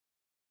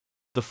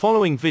The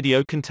following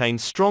video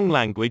contains strong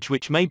language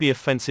which may be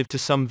offensive to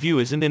some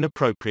viewers and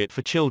inappropriate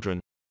for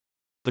children.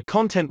 The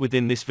content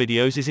within this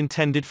videos is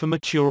intended for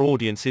mature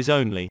audiences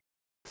only.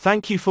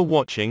 Thank you for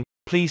watching,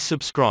 please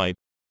subscribe.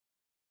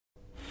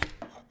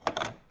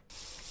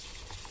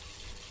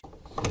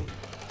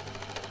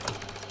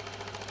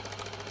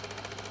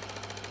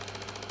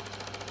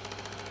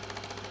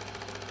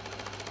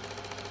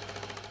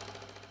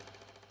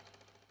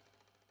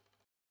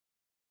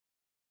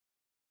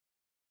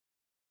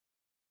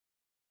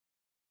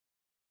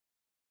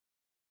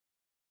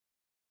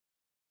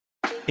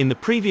 In the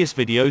previous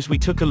videos we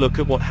took a look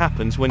at what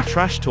happens when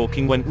trash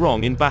talking went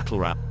wrong in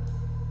Battlerap.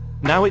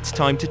 Now it's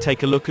time to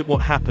take a look at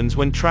what happens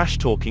when trash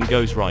talking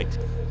goes right.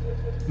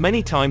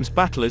 Many times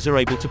battlers are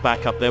able to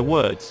back up their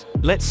words.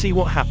 Let's see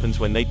what happens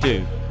when they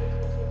do.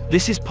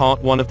 This is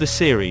part 1 of the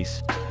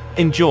series.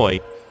 Enjoy.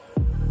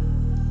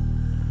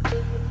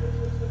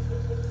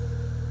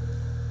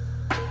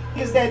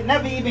 Niggas that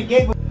never even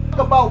gave a fuck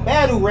about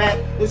battle rap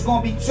is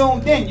gonna be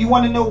tuned in. You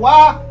wanna know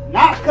why?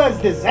 Not because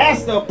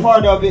Disaster a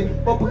part of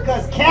it, but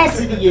because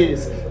Cassidy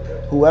is.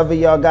 Whoever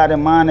y'all got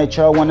in mind that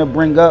y'all want to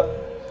bring up,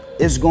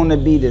 it's going to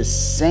be the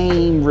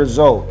same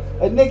result.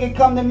 A nigga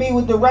come to me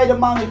with the right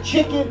amount of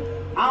chicken,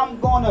 I'm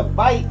going to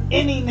bite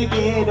any nigga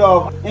head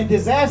off. And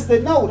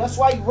Disaster, no, that's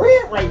why he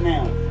red right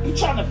now. He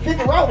trying to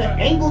figure out an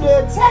angle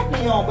to attack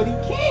me on, but he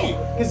can't,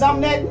 because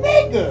I'm that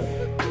nigga.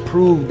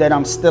 Prove that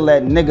I'm still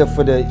that nigga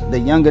for the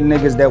younger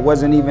niggas that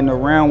wasn't even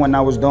around when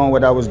I was doing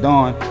what I was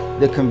doing,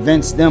 to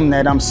convince them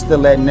that I'm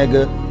still that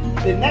nigga.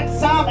 The next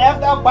time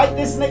after I bite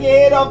this nigga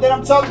head off that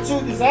I'm talking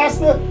to,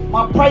 Disaster,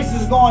 my price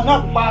is going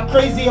up by a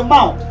crazy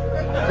amount.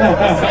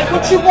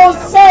 What you gonna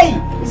say?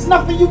 There's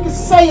nothing you can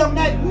say, I'm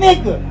that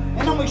nigga.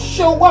 And I'm gonna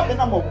show up and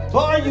I'm gonna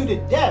bar you to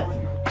death.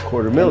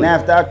 $250,000. And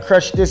after I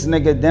crush this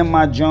nigga, then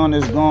my joint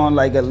is going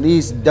like at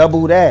least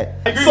double that.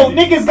 So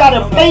niggas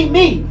gotta pay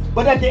me,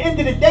 but at the end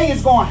of the day,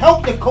 it's gonna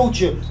help the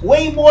culture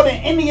way more than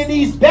any of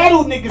these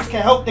battle niggas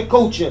can help the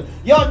culture.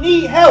 Y'all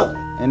need help.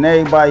 And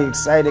everybody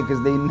excited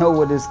because they know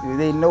what it's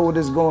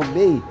gonna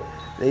be.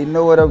 They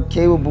know what I'm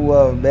capable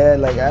of,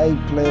 man. Like, I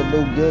ain't playing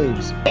no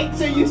games. Wait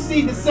till you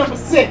see December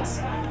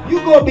 6th. You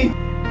gonna be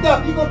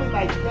up. You gonna be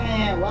like,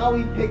 damn, why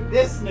we pick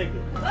this nigga?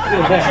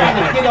 I'm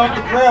trying to get off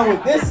the ground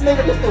with this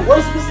nigga. This is the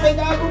worst mistake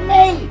I ever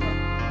made.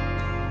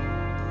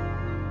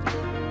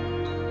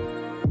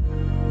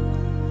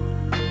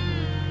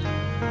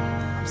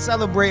 I'm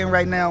celebrating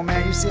right now,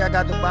 man. You see, I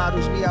got the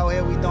bottles. We out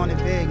here, we doing it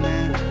big,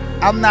 man.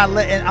 I'm not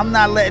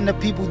letting the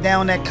people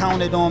down that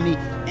counted on me,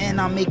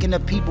 and I'm making the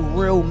people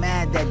real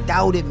mad that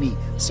doubted me.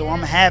 So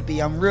I'm happy.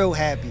 I'm real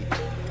happy.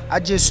 I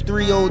just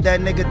 3-0'd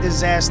that nigga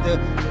Disaster,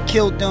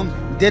 killed him,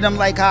 did him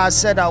like how I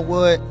said I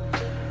would.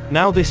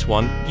 Now this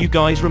one, you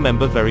guys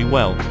remember very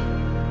well.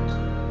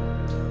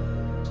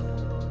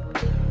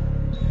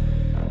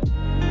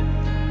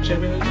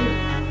 Champion of the year.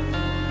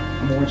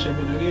 I'm one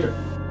champion of the year.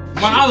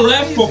 When I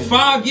left for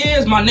 5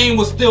 years, my name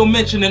was still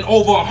mentioned in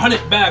over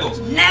 100 battles.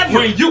 Never!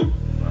 When you...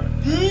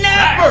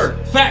 Never!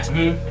 Facts.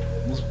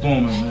 What's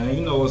booming, man?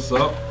 You know what's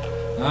up.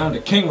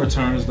 The king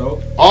returns,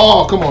 though.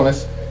 Oh, come on,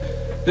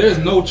 There's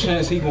no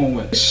chance he gonna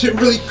win. This shit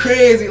really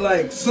crazy,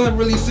 like son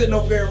really sitting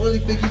over there really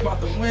think he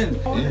about to win.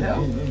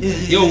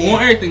 Yo,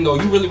 want everything though,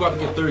 you really about to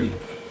get 30.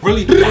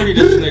 Really 30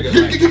 this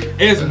nigga, like,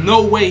 there's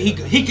no way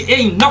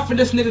ain't nothing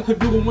this nigga could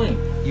do to win.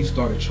 He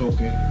started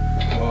choking.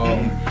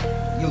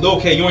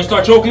 Okay, you ain't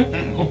start choking?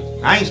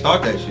 I ain't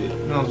start that shit, you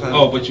know what I'm saying?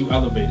 Oh, but you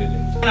elevated it.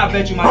 And I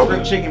bet you my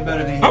grip chicken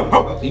better than you.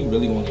 He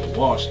really gonna get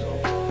washed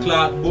though.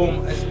 Cloud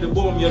boom, it's the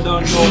boom, you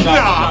done know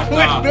that. Nah,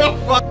 what the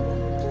fuck?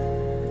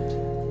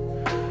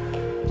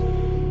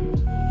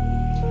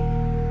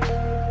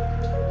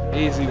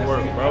 Easy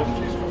work, bro.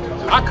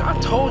 I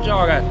told y'all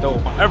I got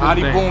dope on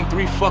everything. Adi Boom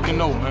 3 fucking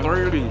no, man.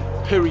 30.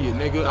 Period,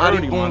 nigga.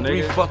 Adi Boom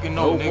 3 fucking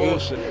no, nigga.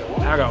 Bullshit.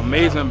 I got an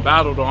amazing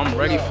battle though. I'm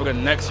ready for the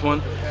next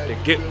one. The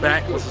Get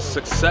Back was a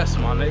success,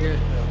 my nigga.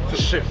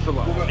 This shit feel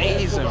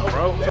amazing,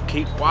 bro.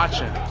 Keep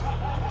watching.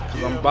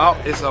 Cause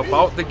it's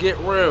about to get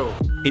real.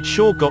 It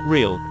sure got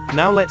real.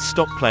 Now let's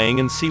stop playing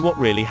and see what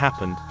really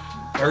happened.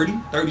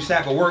 30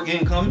 sack of work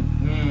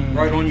incoming.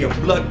 Right on your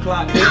blood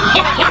clot. 30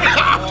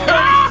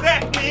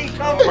 sack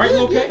incoming. Right,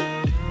 okay?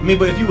 I mean,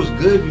 but if you was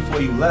good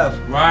before you left,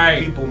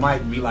 right, people might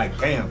be like,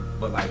 damn,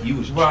 but like you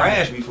was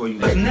trash before you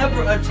left. There's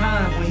never a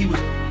time when he was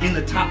in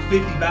the top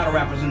 50 battle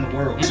rappers in the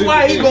world. That's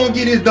why he gonna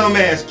get his dumb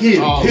ass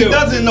killed. Oh, he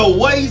doesn't know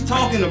what he's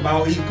talking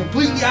about. He's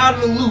completely out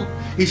of the loop.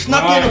 He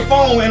snuck in the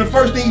phone and the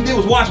first thing he did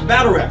was watch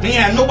battle rap. He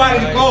had nobody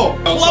to call.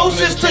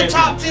 Closest to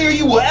top tier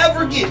you will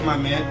ever get, my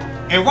man.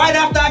 And right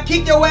after I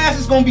kick your ass,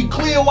 it's gonna be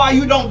clear why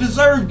you don't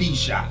deserve these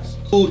shots.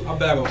 I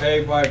battle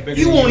everybody bigger.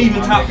 You won't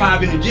even top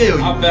 5 in the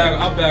jail. I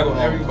battle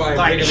everybody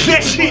like bigger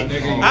that shit.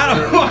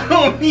 I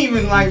don't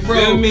even like, bro.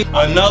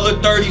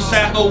 Another 30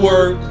 sack of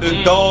work.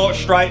 The dog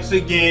strikes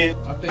again.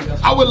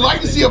 I would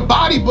like to see a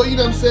body, but you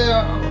know what I'm saying?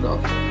 I don't know.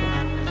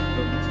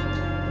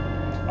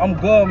 I'm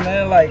good,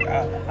 man. Like,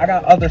 I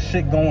got other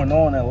shit going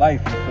on in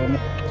life, you feel me?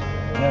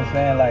 You know what I'm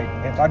saying? Like,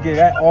 if I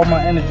get all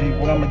my energy,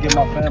 what I'm gonna give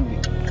my family?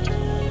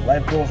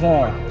 Life goes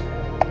on.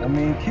 I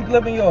mean, keep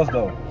living yours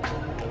though.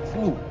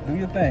 Salute. Do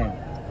your thing.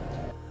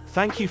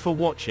 Thank you for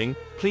watching.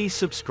 Please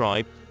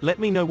subscribe. Let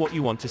me know what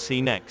you want to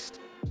see next.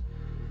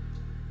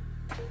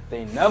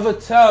 They never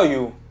tell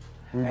you,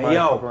 hey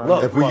yo,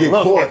 look, if we get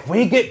caught, if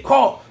we get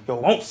caught, yo,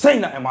 won't say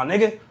nothing, my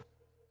nigga.